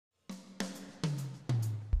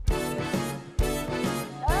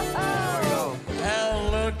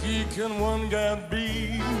and one got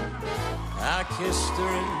beat. I kissed her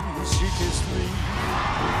and she kissed me.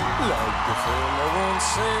 Like the fella once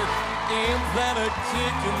said, ain't that a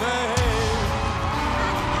kick in the head?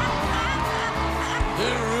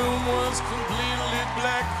 The room was completely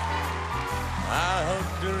black. I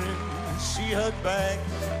hugged her and she hugged back.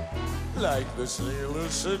 Like the sailor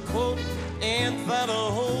said, quote, ain't that a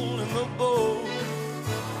hole in the boat?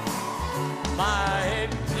 My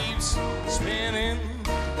head keeps spinning.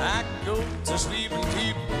 I go to sleep and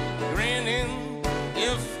keep grinning.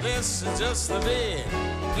 If this is just the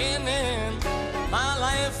beginning, my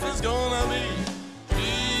life is gonna be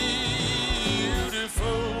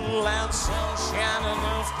beautiful and sunshine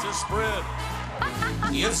enough to spread.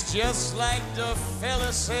 It's just like the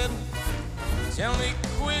fella said, tell me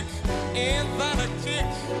quick, ain't that a kick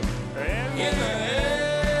in the head?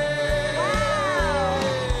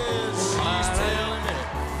 She's telling me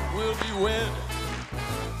we'll be wed.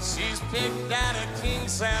 She's picked out a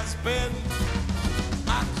king-size bed.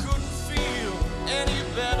 I couldn't feel any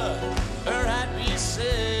better, or I'd be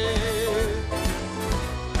said.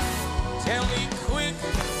 Tell me quick,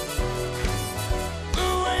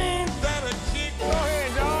 ooh, ain't that a kick? Go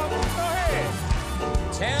ahead, dog, go ahead.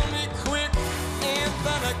 Tell me quick, ain't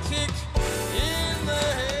that a kick in the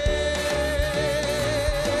head?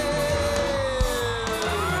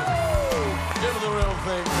 Give me the real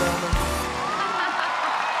thing, gentlemen.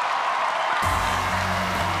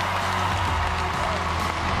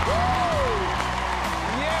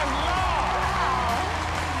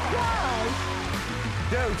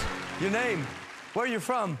 Dude, your name? Where are you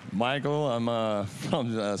from? Michael, I'm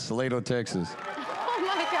from Salado, Texas. Oh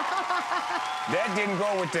my God. That didn't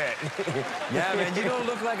go with that. Yeah, man, you don't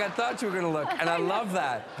look like I thought you were gonna look, and I love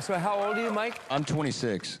that. So how old are you, Mike? I'm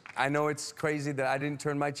 26. I know it's crazy that I didn't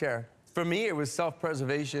turn my chair. For me, it was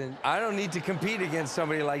self-preservation. I don't need to compete against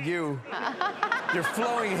somebody like you. Your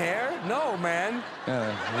flowing hair? No, man.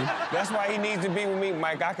 That's why he needs to be with me,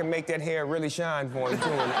 Mike. I can make that hair really shine for him, too.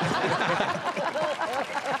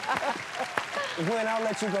 Gwen, I'll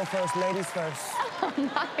let you go first. Ladies first. Oh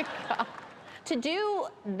my God. To do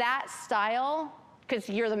that style, because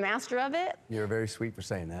you're the master of it. You're very sweet for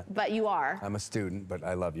saying that. But you are. I'm a student, but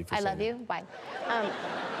I love you for saying that. I love you. Bye.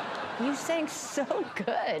 You sang so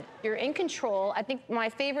good. You're in control. I think my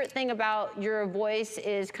favorite thing about your voice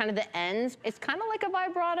is kind of the ends. It's kind of like a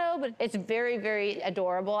vibrato, but it's very, very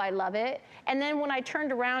adorable. I love it. And then when I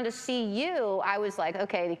turned around to see you, I was like,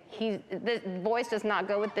 okay, this voice does not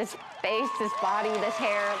go with this face, this body, this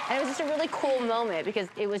hair. And it was just a really cool moment because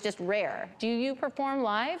it was just rare. Do you perform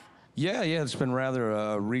live? Yeah, it's been rather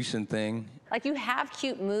a recent thing. Like, you have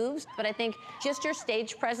cute moves, but I think just your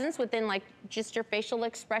stage presence within, like, just your facial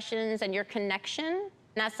expressions and your connection,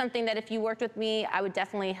 that's something that if you worked with me, I would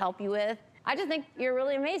definitely help you with. I just think you're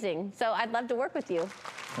really amazing, so I'd love to work with you.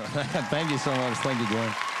 Thank you so much. Thank you,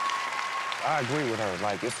 Gwen. I agree with her.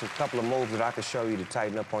 Like, it's a couple of moves that I could show you to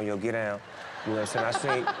tighten up on your get down. You know what I'm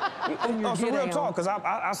saying? I seen... No, it's a real talk, because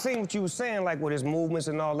I seen what you were saying, like, with his movements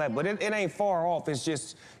and all that, but it ain't far off. It's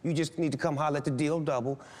just, you just need to come holler at the deal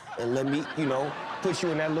double and let me, you know, put you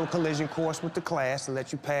in that little collision course with the class and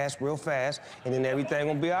let you pass real fast, and then everything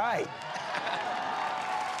will be all right.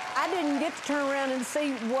 I didn't get to turn around and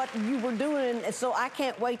see what you were doing, so I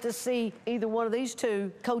can't wait to see either one of these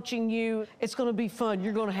two coaching you. It's going to be fun.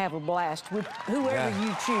 You're going to have a blast with whoever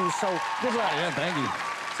you choose, so good luck. Yeah, thank you.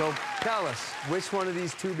 So tell us, which one of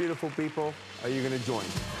these two beautiful people are you going to join?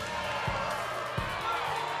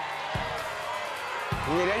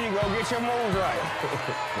 Yeah, there you go. Get your moves right.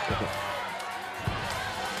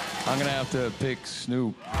 I'm going to have to pick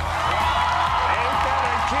Snoop. Ain't that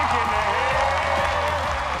a kick in the head?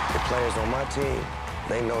 The players on my team,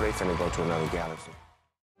 they know they finna go to another galaxy.